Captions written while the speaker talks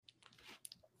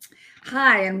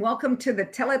Hi, and welcome to the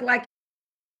Tell It Like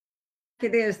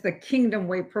It Is, the Kingdom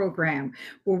Way program,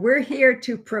 where we're here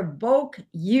to provoke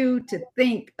you to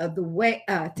think of the way,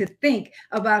 to think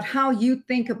about how you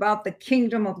think about the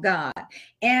kingdom of God,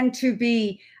 and to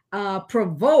be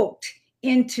provoked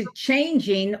into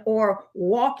changing or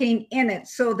walking in it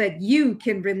so that you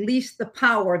can release the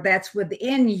power that's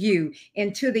within you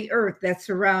into the earth that's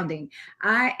surrounding.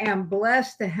 I am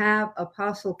blessed to have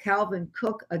Apostle Calvin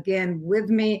Cook again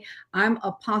with me. I'm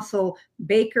Apostle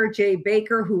Baker J.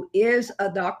 Baker, who is a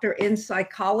doctor in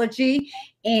psychology,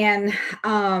 and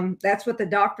that's what the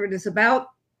doctorate is about.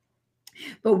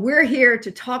 But we're here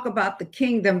to talk about the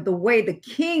kingdom the way the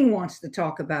king wants to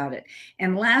talk about it.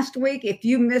 And last week, if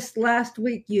you missed last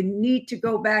week, you need to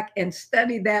go back and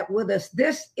study that with us.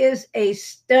 This is a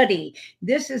study.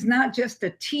 This is not just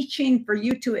a teaching for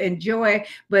you to enjoy,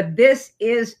 but this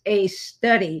is a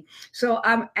study. So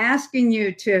I'm asking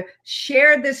you to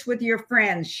share this with your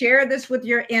friends, share this with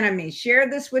your enemies, share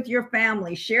this with your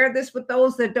family, share this with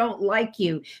those that don't like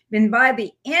you. And by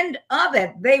the end of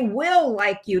it, they will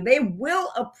like you. They will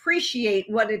appreciate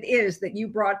what it is that you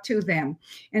brought to them.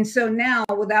 And so now,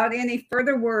 without any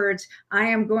further words, I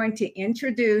am going to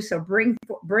introduce or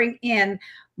bring in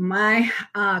my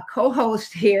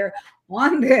co-host here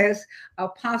on this,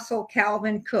 Apostle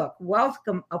Calvin Cook.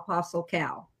 Welcome, Apostle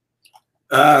Cal.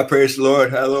 Praise the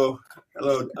Lord. Hello,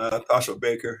 Apostle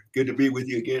Baker. Good to be with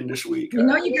you again this week. You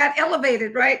know, you got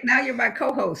elevated, right? Now you're my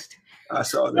co-host. I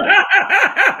saw that.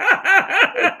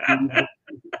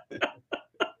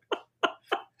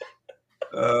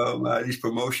 Oh my, these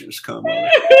promotions come on.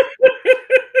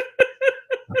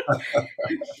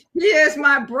 He is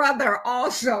my brother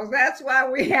also. That's why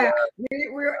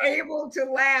we're able to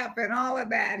laugh and all of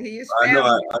that. He's I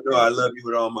know I love you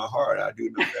with all my heart. I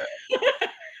do know that.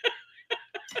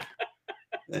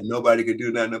 And nobody could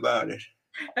do nothing about it.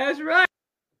 That's right.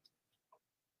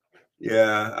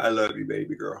 Yeah, I love you,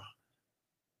 baby girl.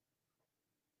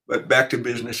 But back to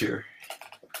business here.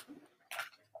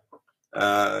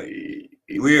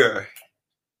 We are,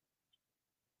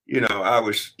 I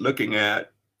was looking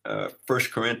at 1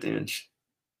 Corinthians.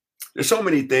 There's so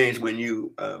many things when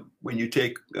you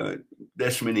take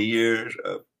this many years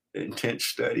of intense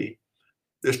study.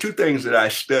 There's two things that I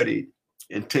studied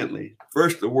intently.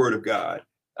 First, the Word of God.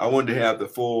 I wanted to have the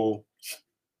full.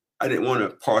 I didn't want a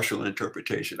partial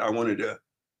interpretation. I wanted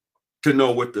to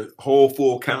know what the whole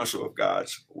full counsel of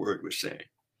God's Word was saying.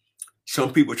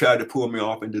 Some people tried to pull me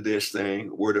off into this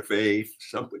thing, word of faith.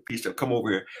 Some people come over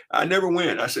here. I never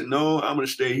went. I said, no, I'm going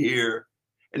to stay here.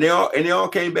 And they all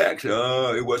came back. Said,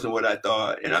 oh, it wasn't what I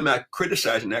thought. And I'm not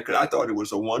criticizing that because I thought it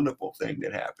was a wonderful thing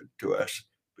that happened to us,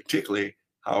 particularly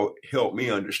how it helped me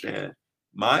understand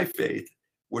my faith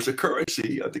was a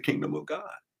currency of the kingdom of God.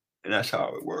 And that's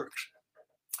how it works.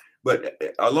 But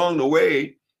along the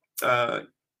way, I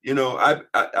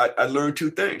learned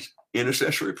two things: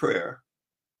 intercessory prayer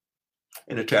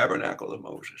in the tabernacle of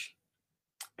Moses.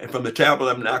 And from the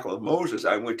tabernacle of Moses,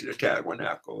 I went to the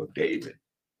tabernacle of David.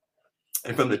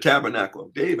 And from the tabernacle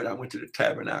of David, I went to the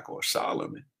tabernacle of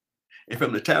Solomon. And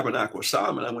from the tabernacle of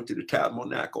Solomon, I went to the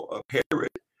tabernacle of Herod.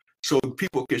 So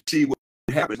people could see what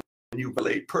happens when you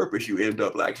violate purpose, you end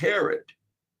up like Herod.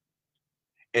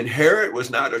 And Herod was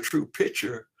not a true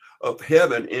picture of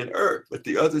heaven and earth, but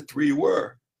the other three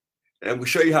were. And we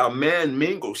show you how man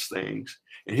mingles things.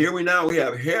 And here we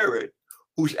have Herod,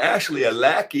 who's actually a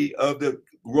lackey of the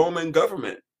Roman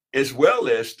government, as well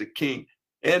as the king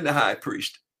and the high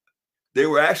priest. They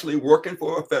were actually working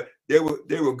for they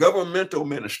were governmental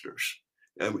ministers.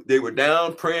 And they were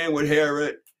down praying with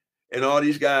Herod and all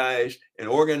these guys and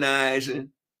organizing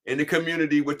in the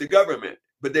community with the government.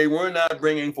 But they were not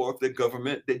bringing forth the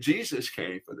government that Jesus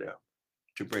came for them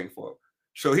to bring forth.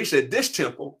 So he said, this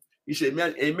temple, he said,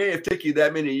 man, it may have taken you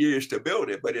that many years to build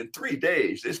it, but in 3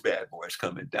 days, this bad boy is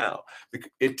coming down.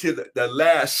 Until the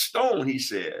last stone, he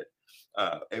said,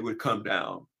 it would come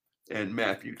down in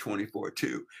Matthew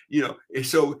 24:2. And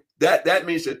so that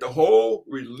means that the whole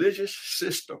religious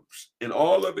systems and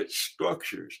all of its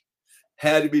structures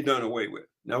had to be done away with.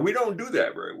 Now, we don't do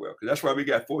that very well, because that's why we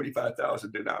got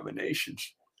 45,000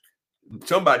 denominations.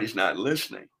 Somebody's not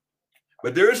listening.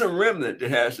 But there is a remnant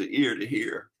that has the ear to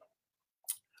hear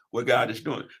what God is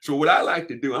doing. So what I like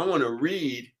to do, I want to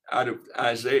read out of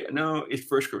Isaiah. No, it's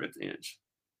 1 Corinthians.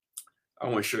 I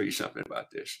want to show you something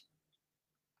about this.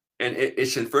 And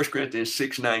it's in 1 Corinthians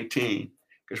 6:19,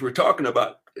 because we're talking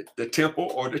about the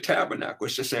temple or the tabernacle.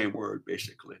 It's the same word,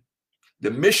 basically. The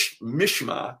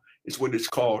mishma is what it's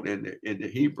called in the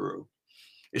Hebrew.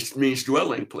 It means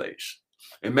dwelling place.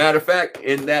 And matter of fact,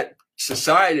 in that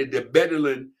society, the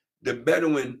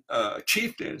Bedouin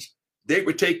chieftains, they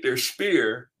would take their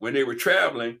spear when they were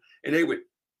traveling and they would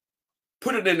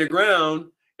put it in the ground,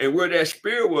 and where that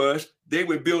spear was, they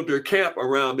would build their camp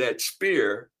around that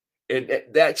spear, and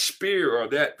that spear or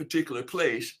that particular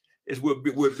place would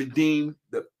be deemed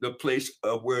the place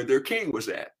of where their king was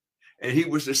at. And he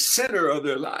was the center of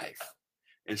their life.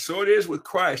 And so it is with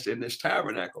Christ in this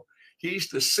tabernacle. He's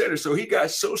the center. So he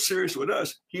got so serious with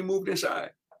us, he moved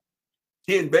inside.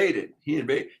 He invaded. He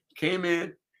came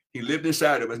in. He lived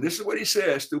inside of us. And this is what he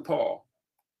says through Paul.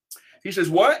 He says,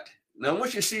 what? Now I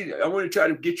want you to see, I want to try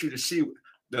to get you to see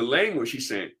the language he's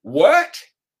saying. What?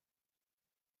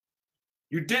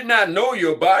 You did not know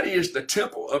your body is the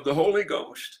temple of the Holy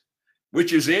Ghost,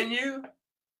 which is in you,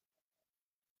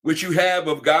 which you have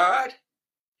of God.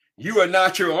 You are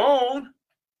not your own,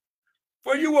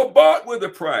 for you were bought with a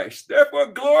price. Therefore,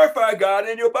 glorify God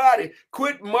in your body.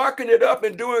 Quit marking it up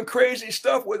and doing crazy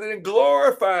stuff with it, and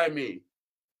glorify me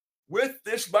with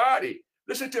this body.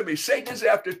 Listen to me. Satan's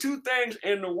after two things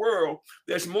in the world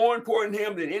that's more important to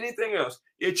him than anything else.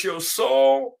 It's your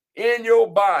soul and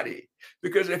your body.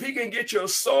 Because if he can get your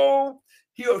soul,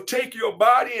 he'll take your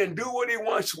body and do what he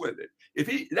wants with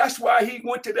it. That's why he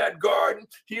went to that garden.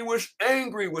 He was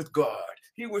angry with God.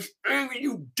 He was angry.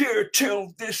 You dare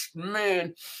tell this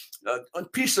man a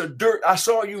piece of dirt. I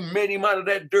saw you made him out of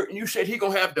that dirt, and you said he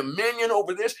gonna have dominion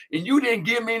over this, and you didn't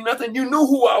give me nothing. You knew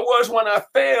who I was when I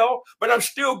fell, but I'm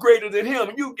still greater than him.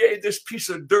 And you gave this piece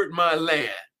of dirt my land.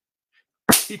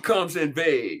 He comes and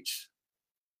invades.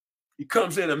 He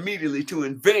comes in immediately to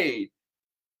invade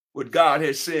what God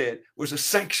had said was a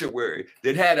sanctuary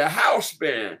that had a house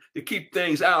band to keep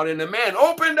things out. And the man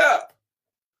opened up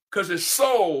because his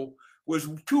soul was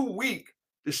too weak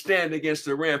to stand against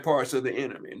the ramparts of the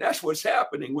enemy. And that's what's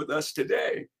happening with us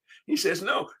today. He says,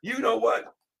 no, you know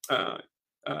what?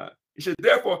 He said,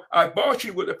 therefore, I bought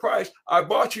you with a price. I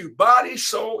bought you body,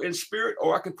 soul, and spirit,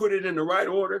 or I can put it in the right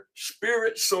order,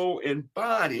 spirit, soul, and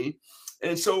body.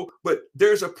 And so, but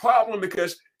there's a problem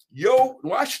because,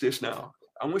 watch this now.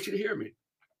 I want you to hear me.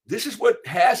 This is what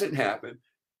hasn't happened.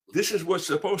 This is what's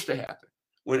supposed to happen.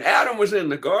 When Adam was in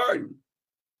the garden,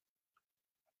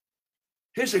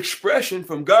 his expression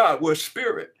from God was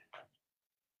spirit.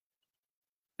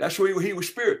 That's where he was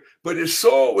spirit. But his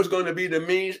soul was going to be the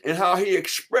means and how he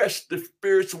expressed the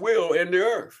spirit's will in the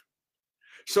earth.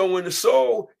 So when the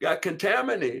soul got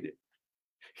contaminated,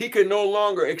 he could no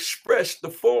longer express the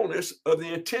fullness of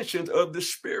the intentions of the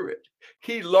spirit.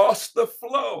 He lost the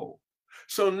flow.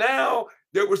 So now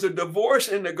there was a divorce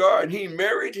in the garden. He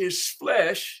married his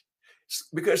flesh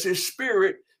because his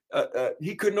spirit,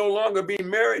 he could no longer be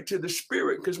married to the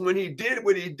spirit, because when he did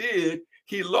what he did,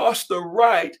 he lost the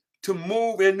right to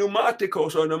move in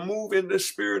pneumaticos, or to move in the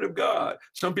spirit of God.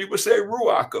 Some people say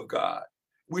ruach of God.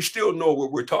 We still know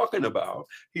what we're talking about.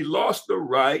 He lost the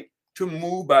right to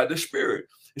move by the spirit.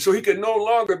 And so he could no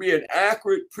longer be an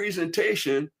accurate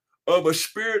presentation of a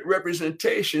spirit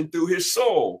representation through his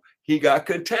soul. He got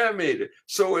contaminated.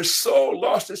 So his soul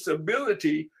lost its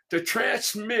ability to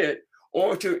transmit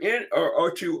or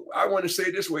to, I want to say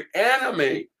this way,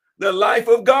 animate the life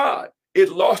of God.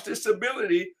 It lost its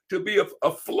ability to be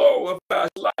a flow of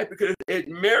God's life because it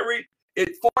married,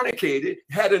 it fornicated,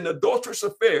 had an adulterous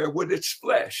affair with its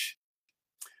flesh.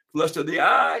 Lust of the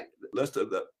eye, lust of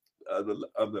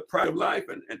the pride of life,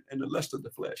 and the lust of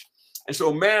the flesh. And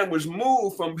so man was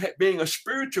moved from being a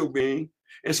spiritual being.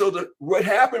 And so what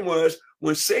happened was,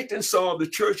 when Satan saw the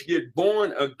church get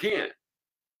born again,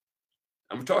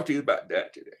 I'm going to talk to you about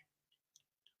that today.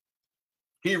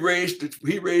 He raised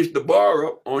the bar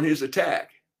up on his attack,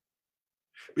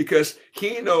 because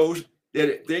he knows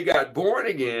that they got born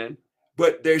again,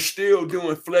 but they're still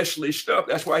doing fleshly stuff.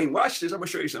 That's why he watched this. I'm going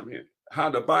to show you something here. How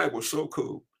the Bible's so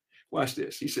cool. Watch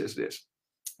this. He says this.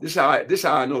 This is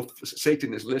how I know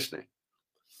Satan is listening.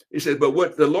 He says, but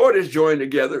what the Lord has joined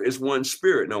together is one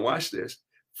spirit. Now watch this.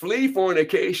 Flee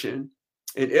fornication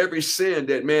and every sin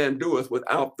that man doeth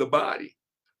without the body.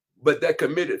 But that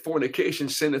committed fornication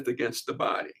sinneth against the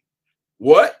body.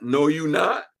 What? Know you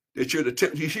not that you're the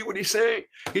temple? You see what he's saying?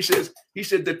 He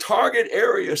said the target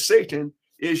area of Satan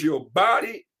is your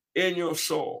body and your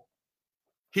soul.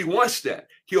 He wants that.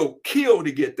 He'll kill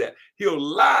to get that. He'll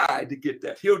lie to get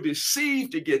that. He'll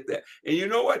deceive to get that. And you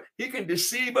know what? He can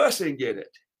deceive us and get it.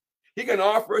 He can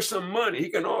offer us some money. He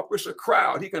can offer us a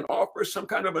crowd. He can offer us some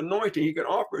kind of anointing. He can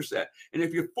offer us that. And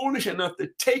if you're foolish enough to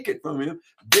take it from him,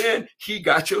 then he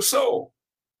got your soul.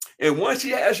 And once he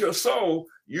has your soul,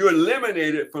 you're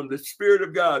eliminated from the Spirit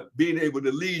of God being able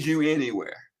to lead you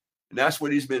anywhere. And that's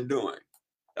what he's been doing.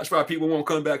 That's why people won't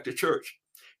come back to church.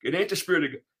 It ain't the Spirit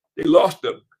of God. They lost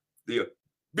the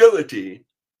ability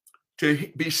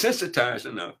to be sensitized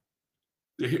enough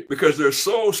Because their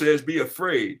soul says, be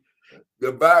afraid.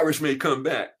 The virus may come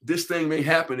back. This thing may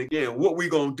happen again. What we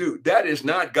going to do? That is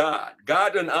not God.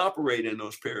 God doesn't operate in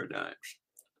those paradigms.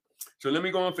 So let me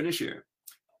go on finish here.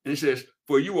 And it says,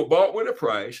 for you were bought with a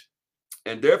price,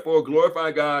 and therefore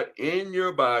glorify God in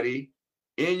your body,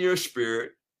 in your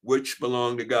spirit, which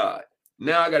belong to God.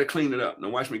 Now I got to clean it up. Now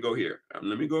watch me go here.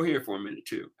 Let me go here for a minute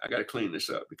too. I got to clean this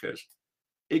up because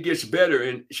it gets better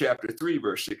in chapter 3,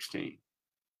 verse 16.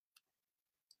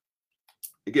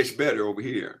 It gets better over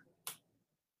here.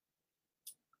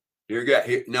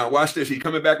 Now watch this. He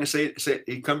coming back and saying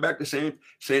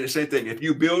the same thing. If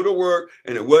you build a work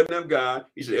and it wasn't of God,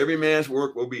 he said every man's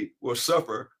work will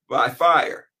suffer by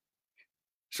fire.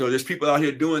 So there's people out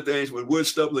here doing things with wood,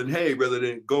 stubble, and hay rather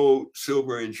than gold,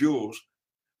 silver, and jewels,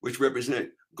 which represent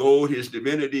gold, his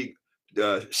divinity,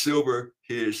 silver,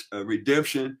 his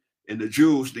redemption, and the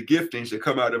jewels, the giftings that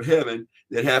come out of heaven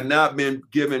that have not been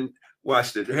given.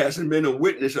 Watch this. There hasn't been a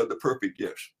witness of the perfect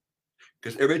gifts.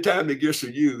 Because every time the gifts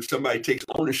are used, somebody takes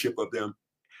ownership of them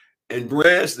and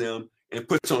brands them and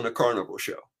puts on a carnival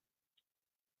show.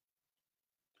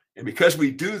 And because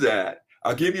we do that,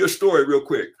 I'll give you a story real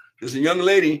quick. There's a young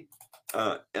lady,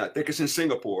 I think it's in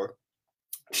Singapore.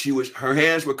 Her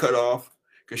hands were cut off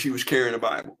because she was carrying a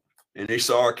Bible. And they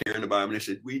saw her carrying the Bible. And they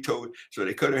said, so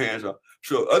they cut her hands off.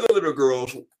 So other little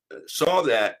girls saw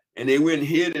that and they went and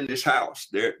hid in this house,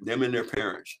 them and their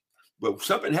parents. But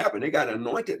something happened. They got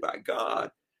anointed by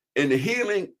God, and the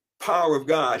healing power of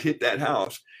God hit that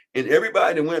house. And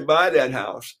everybody that went by that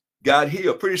house got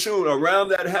healed. Pretty soon around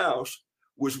that house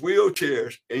was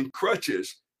wheelchairs and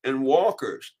crutches and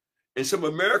walkers. And some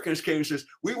Americans came and says,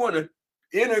 we want to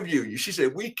interview you. She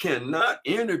said, we cannot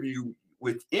interview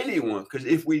with anyone because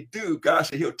if we do, God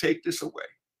said he'll take this away.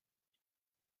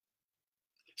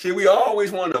 See, we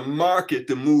always want to market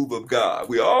the move of God.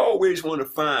 We always want to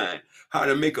find how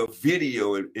to make a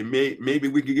video and maybe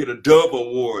we could get a Dove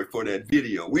Award for that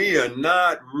video. We are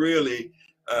not really,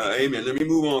 amen. Let me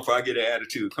move on before I get an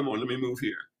attitude. Come on, let me move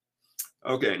here.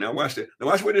 Okay, now watch that. Now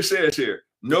watch what it says here.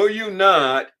 Know you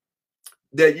not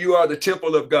that you are the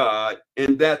temple of God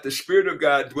and that the Spirit of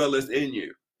God dwelleth in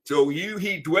you. So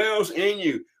he dwells in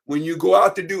you. When you go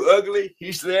out to do ugly,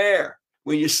 he's there.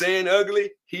 When you're saying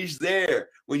ugly, he's there.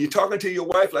 When you're talking to your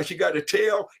wife like she got a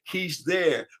tail, he's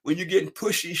there. When you're getting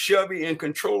pushy, shovey, and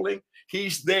controlling,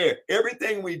 he's there.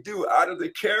 Everything we do out of the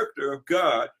character of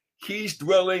God, he's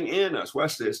dwelling in us.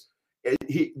 Watch this.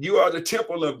 You are the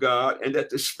temple of God, and that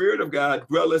the Spirit of God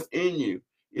dwelleth in you.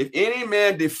 If any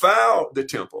man defile the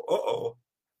temple,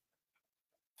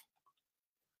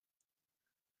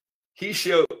 him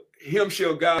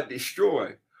shall God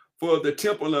destroy. For the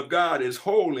temple of God is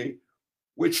holy,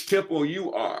 which temple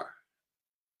you are.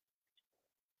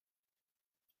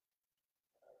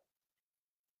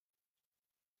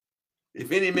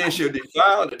 If any man shall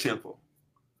defile the temple.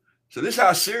 So this is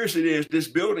how serious it is, this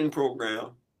building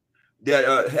program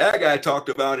that Haggai talked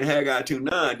about in Haggai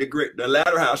 2:9. The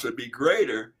latter house would be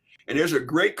greater. And there's a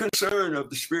great concern of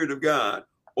the Spirit of God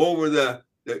over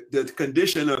the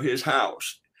condition of his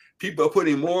house. People are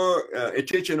putting more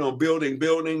attention on building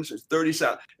buildings. It's 30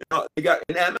 south. And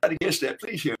I'm not against that.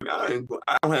 Please hear me.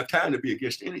 I don't have time to be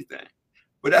against anything.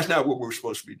 But that's not what we're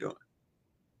supposed to be doing.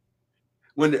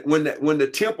 When the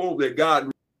temple that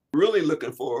God really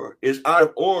looking for is out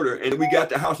of order, and we got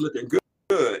the house looking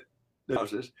good,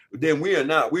 then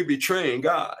we're betraying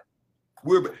God.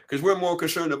 Because we're more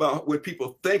concerned about what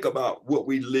people think about what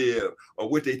we live, or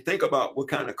what they think about what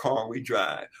kind of car we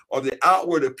drive, or the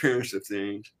outward appearance of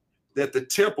things. That the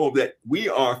temple that we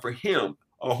are for him,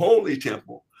 a holy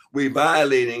temple, we're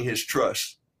violating his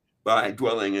trust by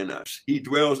dwelling in us. He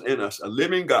dwells in us, a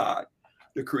living God,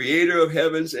 the creator of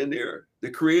heavens and the earth, the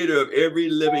creator of every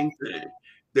living thing,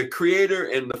 the creator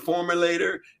and the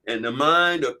formulator and the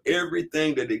mind of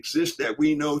everything that exists that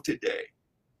we know today.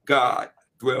 God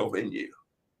dwells in you.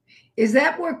 Is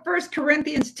that where 1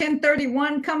 Corinthians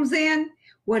 10:31 comes in?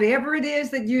 Whatever it is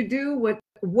that you do,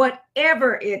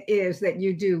 whatever it is that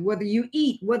you do, whether you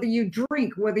eat, whether you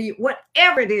drink,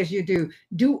 whatever it is you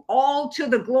do all to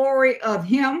the glory of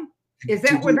him. Is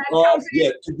that where that comes in?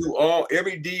 Yeah, to do all,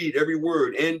 every deed, every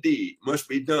word and deed must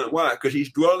be done. Why? Because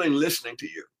he's dwelling, listening to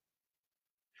you.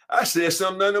 I said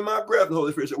something under my breath. The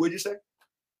Holy Spirit said, what'd you say?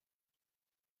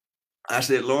 I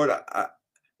said, Lord,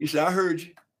 he said, I heard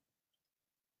you.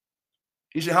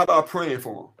 He said, how about praying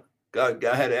for him? God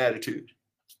had an attitude.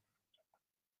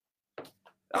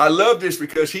 I love this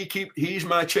because he's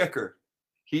my checker.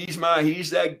 He's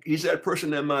that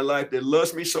person in my life that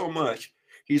loves me so much.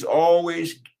 He's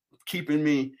always keeping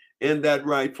me in that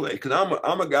right place. Because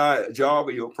I'm a guy, a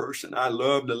jovial person. I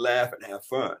love to laugh and have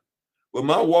fun. Well,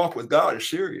 my walk with God is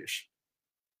serious.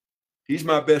 He's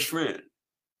my best friend.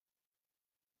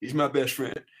 He's my best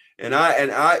friend.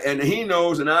 And he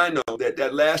knows, and I know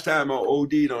that last time I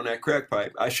OD'd on that crack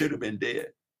pipe, I should have been dead.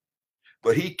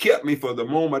 But he kept me for the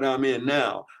moment I'm in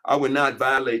now. I would not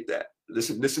violate that.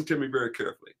 Listen to me very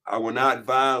carefully. I will not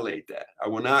violate that. I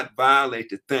will not violate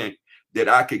the thing that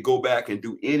I could go back and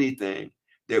do anything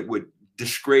that would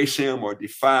disgrace him or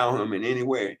defile him in any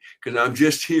way, because I'm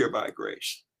just here by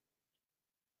grace.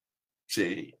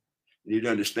 See, you need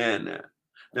to understand that.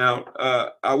 Now,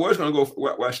 I was going to go,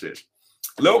 watch this.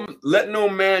 Let no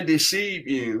man deceive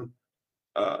you,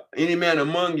 any man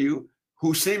among you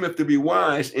who seemeth to be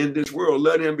wise in this world,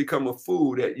 let him become a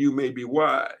fool that you may be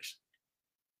wise.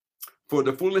 For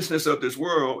the foolishness of this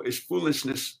world is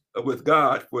foolishness with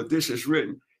God, for this is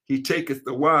written, he taketh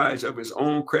the wise of his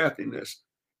own craftiness.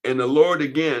 And the Lord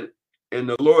again, and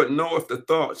the Lord knoweth the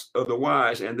thoughts of the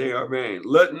wise, and they are vain.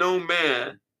 Let no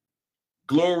man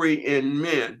glory in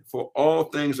men, for all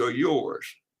things are yours.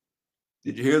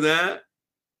 Did you hear that?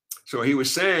 So he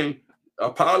was saying,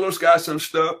 Apollos got some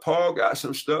stuff, Paul got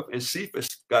some stuff, and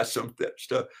Cephas got some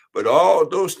stuff. But all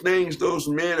those things those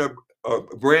men are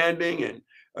branding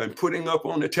and putting up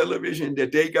on the television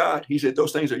that they got, he said,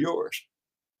 those things are yours.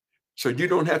 So you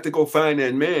don't have to go find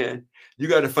that man. You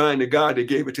got to find the God that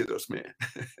gave it to those men.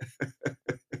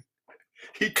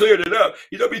 He cleared it up.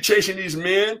 You don't be chasing these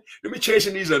men. Don't be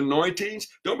chasing these anointings.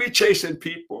 Don't be chasing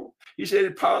people. He said,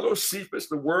 Apollos, Cephas,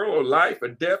 the world, or life, or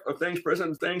death, of things present,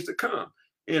 and things to come.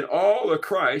 In all of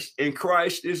Christ, and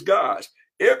Christ is God's.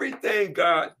 Everything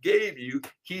God gave you,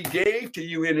 he gave to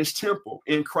you in his temple,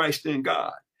 in Christ in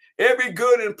God. Every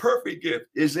good and perfect gift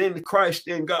is in Christ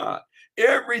in God.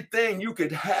 Everything you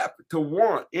could have to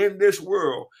want in this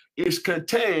world is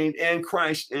contained in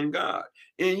Christ in God.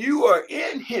 And you are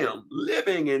in him,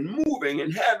 living and moving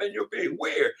and having your being.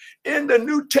 Where? In the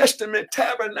New Testament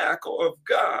tabernacle of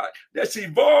God that's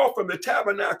evolved from the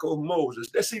tabernacle of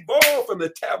Moses, that's evolved from the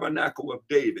tabernacle of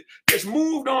David, that's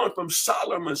moved on from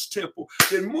Solomon's temple,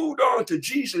 that moved on to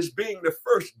Jesus being the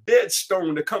first dead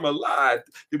stone to come alive,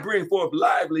 to bring forth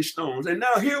lively stones. And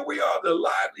now here we are, the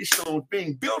lively stones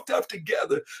being built up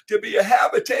together to be a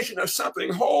habitation of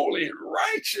something holy and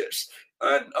righteous.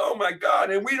 And oh my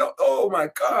God, and we don't, oh my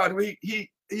God, he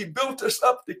built us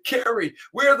up to carry.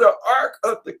 We're the ark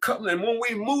of the covenant. When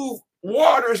we move,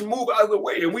 waters move out of the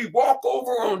way, and we walk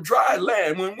over on dry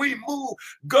land. When we move,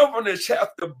 governors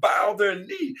have to bow their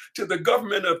knee to the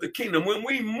government of the kingdom. When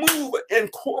we move in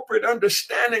corporate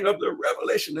understanding of the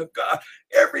revelation of God,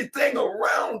 everything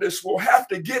around us will have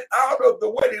to get out of the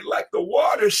way, like the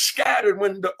waters scattered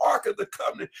when the ark of the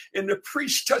covenant and the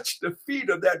priest touched the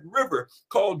feet of that river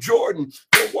called Jordan.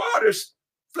 The waters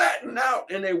flattened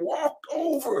out and they walked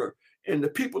over, and the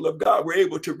people of God were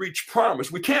able to reach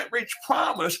promise. We can't reach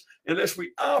promise unless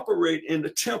we operate in the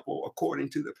temple according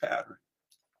to the pattern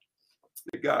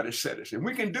that God has set us. And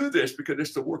we can do this because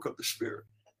it's the work of the Spirit.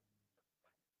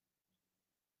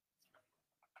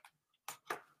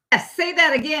 Yes, say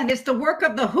that again. It's the work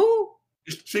of the who?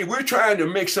 See, we're trying to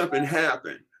make something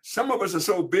happen. Some of us are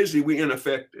so busy, we're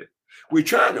ineffective. We're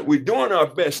doing our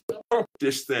best to pump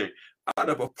this thing out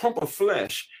of a pump of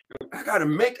flesh. I got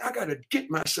to get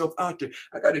myself out there.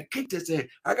 I got to get this thing.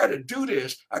 I got to do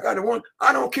this. I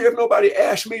don't care if nobody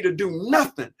asks me to do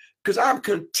nothing, because I'm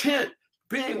content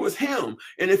being with him.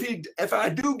 And if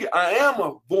I am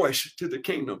a voice to the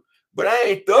kingdom, but I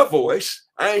ain't the voice.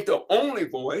 I ain't the only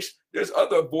voice. There's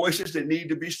other voices that need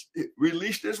to be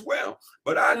released as well.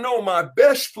 But I know my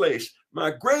best place,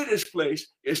 my greatest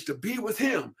place, is to be with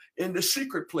him in the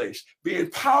secret place, be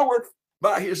empowered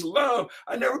by his love.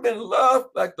 I've never been loved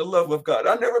like the love of God.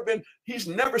 He's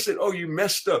never said, oh, you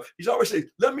messed up. He's always said,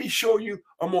 let me show you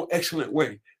a more excellent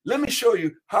way. Let me show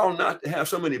you how not to have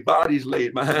so many bodies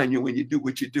laid behind you when you do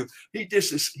what you do.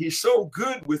 He's so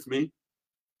good with me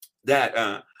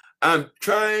that I'm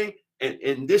trying, and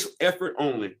in this effort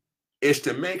only, is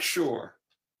to make sure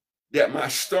that my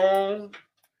stone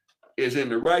is in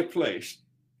the right place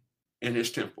in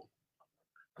his temple.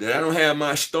 That I don't have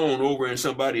my stone over in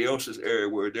somebody else's area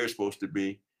where they're supposed to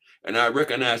be. And I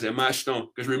recognize that my stone,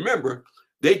 because remember,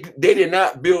 they did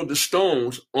not build the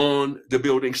stones on the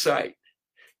building site.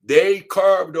 They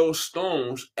carved those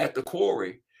stones at the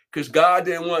quarry, because God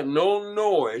didn't want no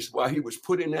noise while he was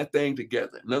putting that thing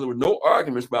together. In other words, no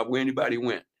arguments about where anybody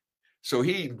went. So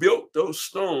he built those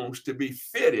stones to be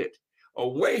fitted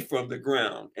away from the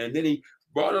ground. And then he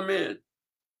brought them in.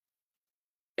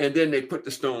 And then they put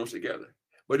the stones together.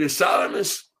 But in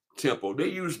Solomon's temple, they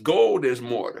used gold as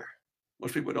mortar.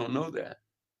 Most people don't know that.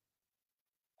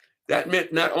 That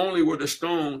meant not only were the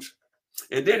stones,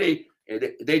 and then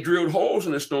they drilled holes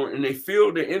in the stone and they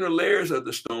filled the inner layers of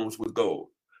the stones with gold.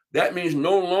 That means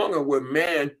no longer were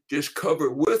man just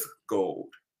covered with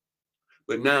gold,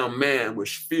 but now man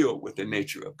was filled with the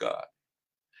nature of God.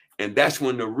 And that's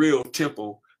when the real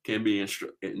temple can be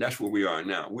instructed. And that's where we are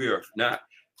now. We are not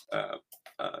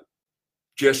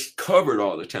just covered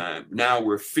all the time. Now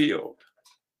we're filled.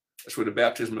 That's what the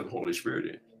baptism of the Holy Spirit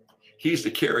is. He's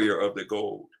the carrier of the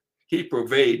gold. He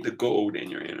pervades the gold in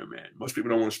your inner man. Most people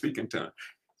don't want to speak in tongues.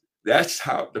 That's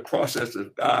how the process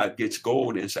of God gets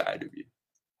gold inside of you.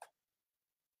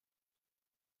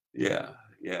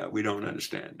 Yeah, we don't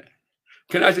understand that.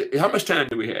 Can I say, how much time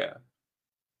do we have?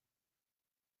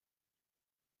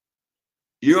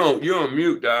 You're on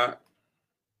mute, Doc.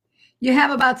 You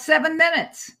have about 7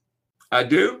 minutes. I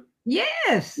do?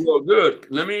 Yes. Well, good.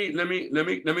 Let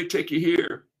me take you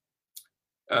here.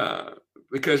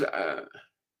 Because I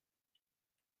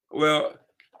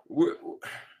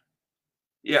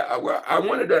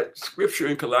wanted that scripture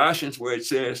in Colossians where it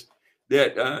says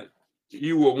that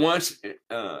you were once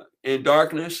in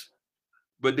darkness,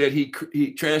 but that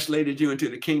he translated you into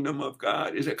the kingdom of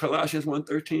God. Is it Colossians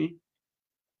 1:13?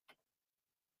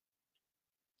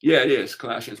 Yeah, it is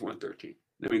Colossians 1:13.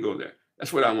 Let me go there.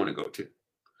 That's what I want to go to.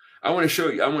 I want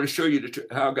to show you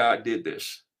how God did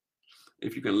this.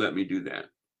 If you can let me do that.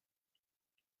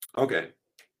 Okay.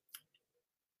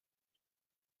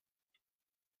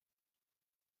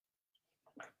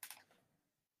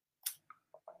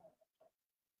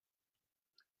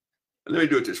 Let me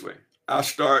do it this way. I'll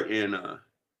start in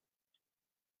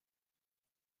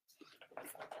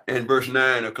verse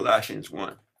 9 of Colossians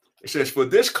 1. It says, "For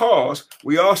this cause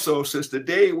we also, since the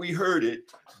day we heard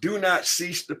it, do not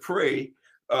cease to pray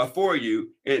for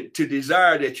you and to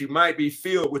desire that you might be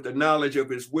filled with the knowledge of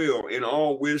his will in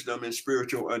all wisdom and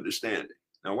spiritual understanding."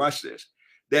 Now watch this.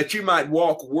 "That you might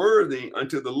walk worthy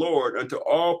unto the Lord, unto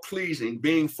all pleasing,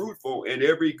 being fruitful in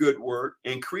every good work,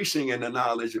 increasing in the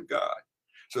knowledge of God."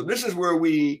 So this is where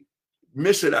we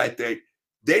miss it, I think.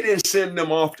 They didn't send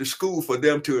them off to school for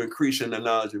them to increase in the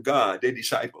knowledge of God. They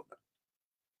discipled them.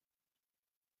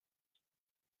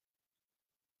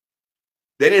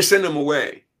 They didn't send them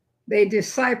away. They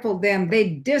discipled them. They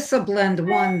disciplined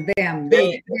them.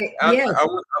 Yes.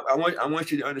 I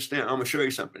want you to understand. I'm going to show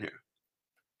you something here.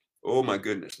 Oh, my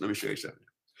goodness. Let me show you something.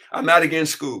 I'm not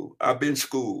against school. I've been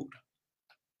schooled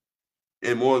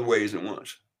in more ways than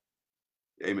once.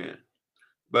 Amen.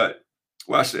 But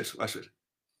watch this. Watch this.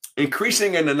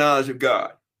 Increasing in the knowledge of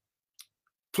God,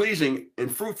 pleasing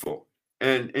and fruitful,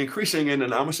 and increasing in,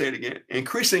 and I'm going to say it again,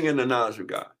 increasing in the knowledge of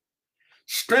God,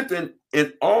 strengthened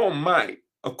in all might,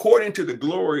 according to the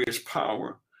glorious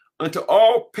power, unto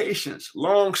all patience,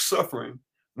 long suffering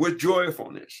with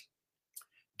joyfulness,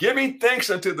 giving thanks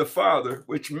unto the Father,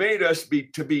 which made us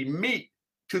to be meet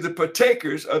to the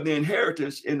partakers of the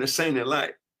inheritance in the sainted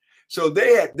light. So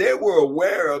they were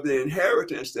aware of the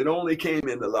inheritance that only came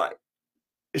in the light.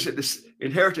 It's this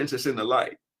inheritance that's in the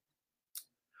light.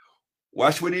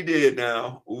 Watch what he did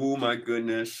now. Oh my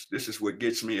goodness, this is what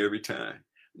gets me every time.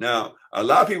 Now, a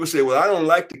lot of people say, "Well, I don't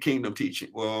like the kingdom teaching."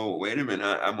 Well, wait a minute.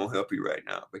 I'm gonna help you right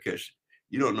now, because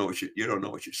you don't know what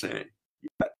you're saying.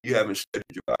 You haven't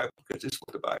studied your Bible, because this is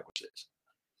what the Bible says.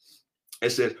 It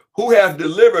says, "Who have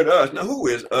delivered us?" Now, who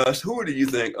is us? Who do you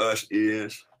think us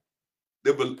is?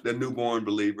 The newborn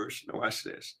believers. Now, watch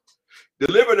this.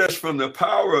 "Delivered us from the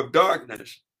power of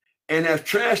darkness and have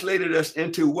translated us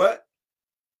into" what?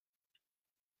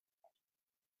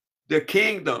 The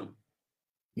kingdom.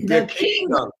 The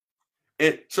kingdom.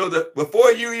 And so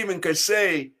before you even could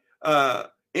say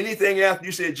anything after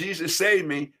you said, "Jesus saved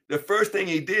me," the first thing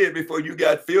he did before you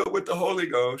got filled with the Holy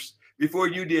Ghost, before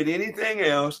you did anything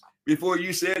else, before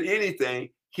you said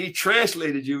anything, he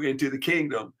translated you into the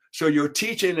kingdom. So your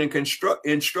teaching and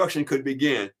instruction could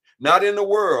begin, not in the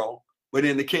world, but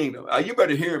in the kingdom. You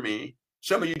better hear me.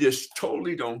 Some of you just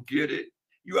totally don't get it.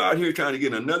 You out here trying to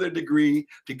get another degree,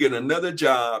 to get another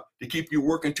job, to keep you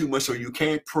working too much so you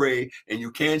can't pray and you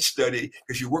can't study,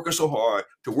 because you're working so hard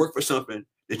to work for something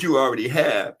that you already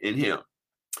have in him.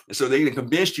 And so they can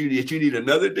convince you that you need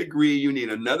another degree, you need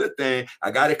another thing.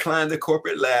 I got to climb the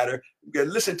corporate ladder.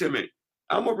 Listen to me.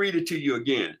 I'm going to read it to you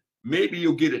again. Maybe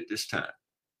you'll get it this time.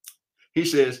 He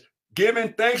says,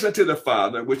 "Giving thanks unto the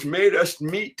Father, which made us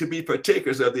meet to be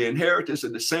partakers of the inheritance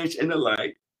of the saints in the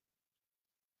light,"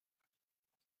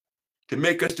 to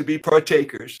make us to be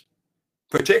partakers.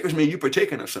 Partakers mean you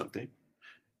partaking of something,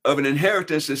 of an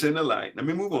inheritance that's in the light. Let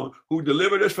me move on. "Who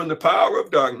delivered us from the power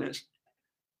of darkness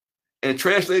and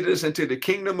translated us into the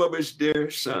kingdom of his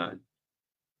dear Son."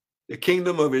 The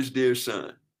kingdom of his dear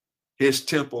Son. His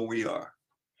temple we are.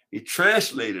 He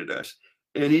translated us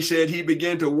And he said he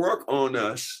began to work on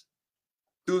us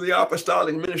through the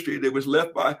apostolic ministry that was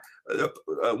left by,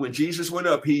 when Jesus went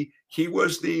up, he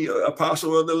was the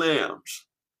apostle of the lambs.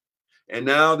 And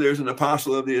now there's an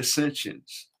apostle of the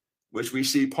ascensions, which we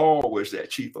see Paul was that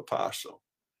chief apostle.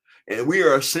 And we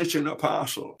are ascension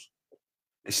apostles.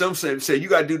 And some say you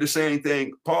got to do the same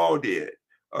thing Paul did.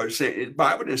 Or say, the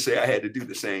Bible didn't say I had to do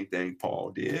the same thing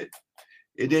Paul did.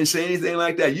 It didn't say anything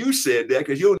like that. You said that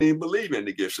because you don't even believe in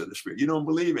the gifts of the Spirit. You don't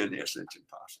believe in the ascension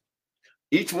apostle.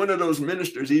 Each one of those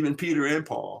ministers, even Peter and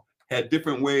Paul, had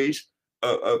different ways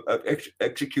of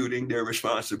executing their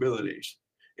responsibilities.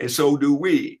 And so do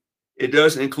we. It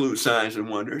does include signs and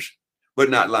wonders, but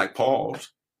not like Paul's.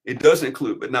 It does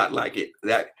include, but not like it.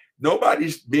 That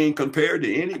nobody's being compared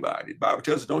to anybody. The Bible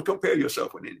tells us don't compare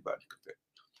yourself with anybody.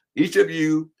 Each of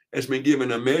you has been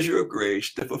given a measure of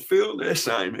grace to fulfill the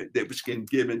assignment that was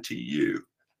given to you.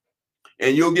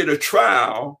 And you'll get a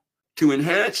trial to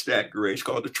enhance that grace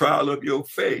called the trial of your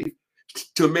faith,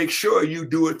 to make sure you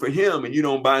do it for him and you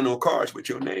don't buy no cards with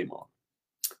your name on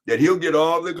it. That he'll get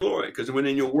all the glory, because when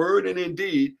in your word and in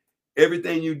deed,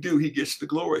 everything you do, he gets the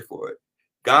glory for it.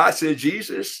 God said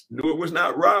Jesus knew it was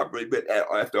not robbery, but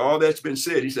after all that's been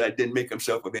said, he said, I didn't make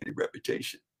himself of any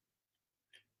reputation.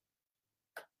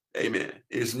 Amen.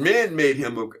 His men made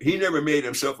him, he never made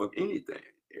himself of anything.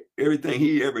 Everything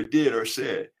he ever did or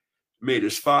said made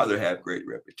his Father have great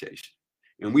reputation.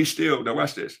 And we still, now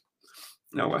watch this.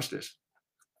 Now watch this.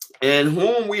 And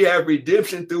whom we have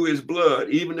redemption through his blood,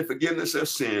 even the forgiveness of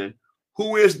sin,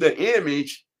 who is the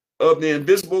image of the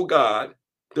invisible God,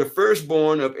 the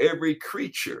firstborn of every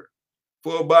creature.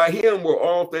 For by him were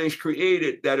all things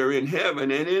created that are in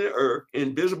heaven and in earth,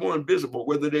 invisible and visible,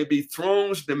 whether they be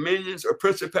thrones, dominions, or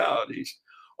principalities.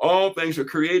 All things are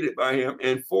created by him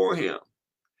and for him.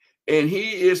 And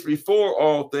he is before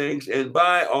all things, and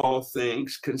by all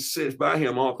things consist. By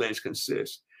him all things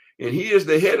consist. And he is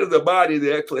the head of the body,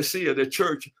 the ecclesia, the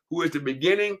church, who is the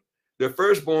beginning, the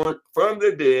firstborn from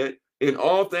the dead, in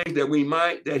all things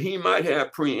that he might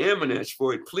have preeminence.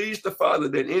 For it pleased the Father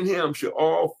that in him should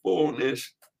all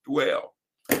fullness dwell.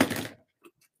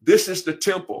 This is the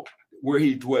temple where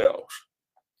he dwells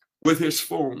with his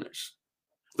fullness.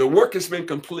 The work has been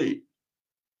complete.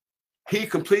 He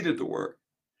completed the work.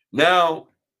 Now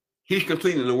he's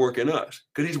completing the work in us,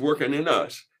 because he's working in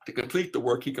us to complete the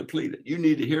work he completed. You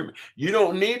need to hear me. You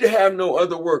don't need to have no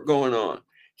other work going on.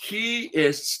 He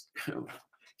is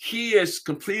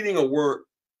completing a work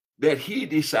that he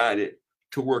decided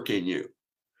to work in you.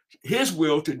 His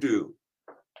will to do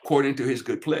according to his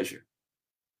good pleasure.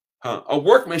 A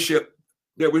workmanship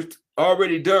that was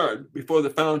already done before the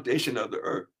foundation of the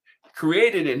earth,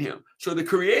 created in him. So the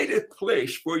creative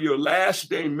place for your last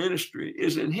day ministry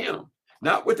is in him,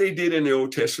 not what they did in the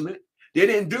Old Testament. They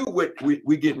didn't do what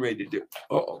we're getting ready to do.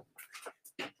 Uh-oh.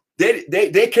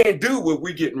 They can't do what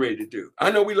we're getting ready to do. I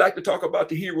know we like to talk about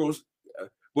the heroes.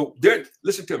 Well,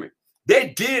 listen to me. They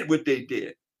did what they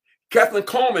did. Kathleen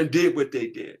Coleman did what they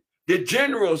did. The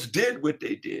generals did what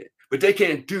they did, but they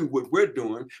can't do what we're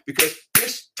doing, because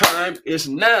this time is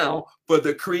now for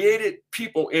the created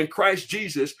people in Christ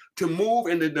Jesus to move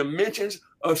in the dimensions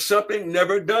of something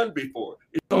never done before.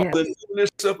 It's called the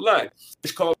newness of life.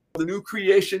 It's called the new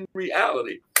creation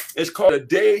reality. It's called a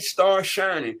day star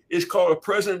shining. It's called a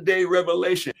present day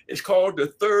revelation. It's called the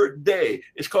third day.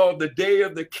 It's called the day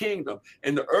of the kingdom.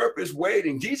 And the earth is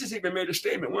waiting. Jesus even made a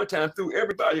statement one time, threw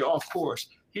everybody off course.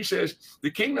 He says,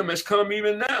 the kingdom has come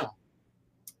even now.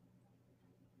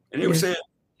 And they were saying,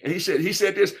 and he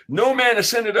said this, no man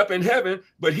ascended up in heaven,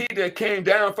 but he that came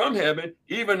down from heaven,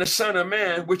 even the Son of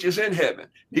Man, which is in heaven.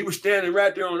 He was standing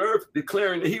right there on earth,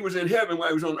 declaring that he was in heaven while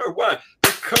he was on earth. Why?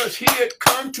 Because he had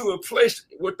come to a place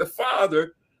with the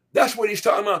Father. That's what he's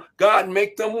talking about. God,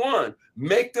 make them one.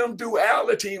 Make them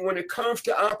duality when it comes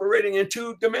to operating in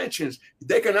two dimensions.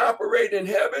 They can operate in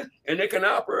heaven, and they can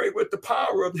operate with the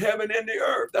power of heaven and the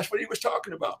earth. That's what he was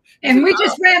talking about. And we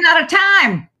just ran out of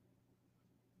time.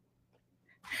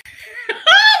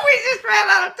 We just ran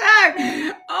out of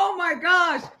time. Oh my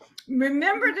gosh.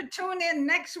 Remember to tune in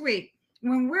next week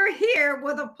when we're here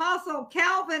with Apostle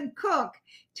Calvin Cook,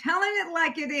 telling it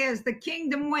like it is, the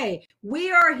kingdom way.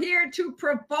 We are here to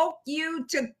provoke you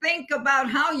to think about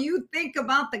how you think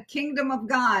about the kingdom of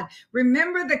God.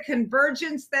 Remember the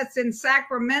convergence that's in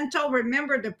Sacramento.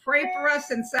 Remember to pray for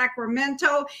us in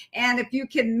Sacramento. And if you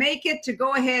can make it, to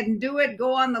go ahead and do it.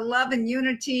 Go on the Love and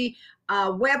Unity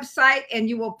website, and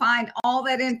you will find all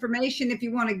that information. If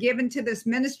you want to give into this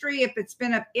ministry, if it's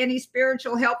been of any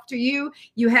spiritual help to you,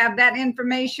 you have that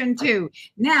information too.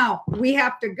 Now we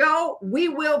have to go. We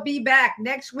will be back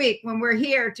next week when we're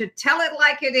here to tell it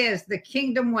like it is, the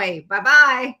Kingdom Way.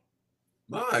 Bye-bye.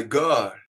 My God.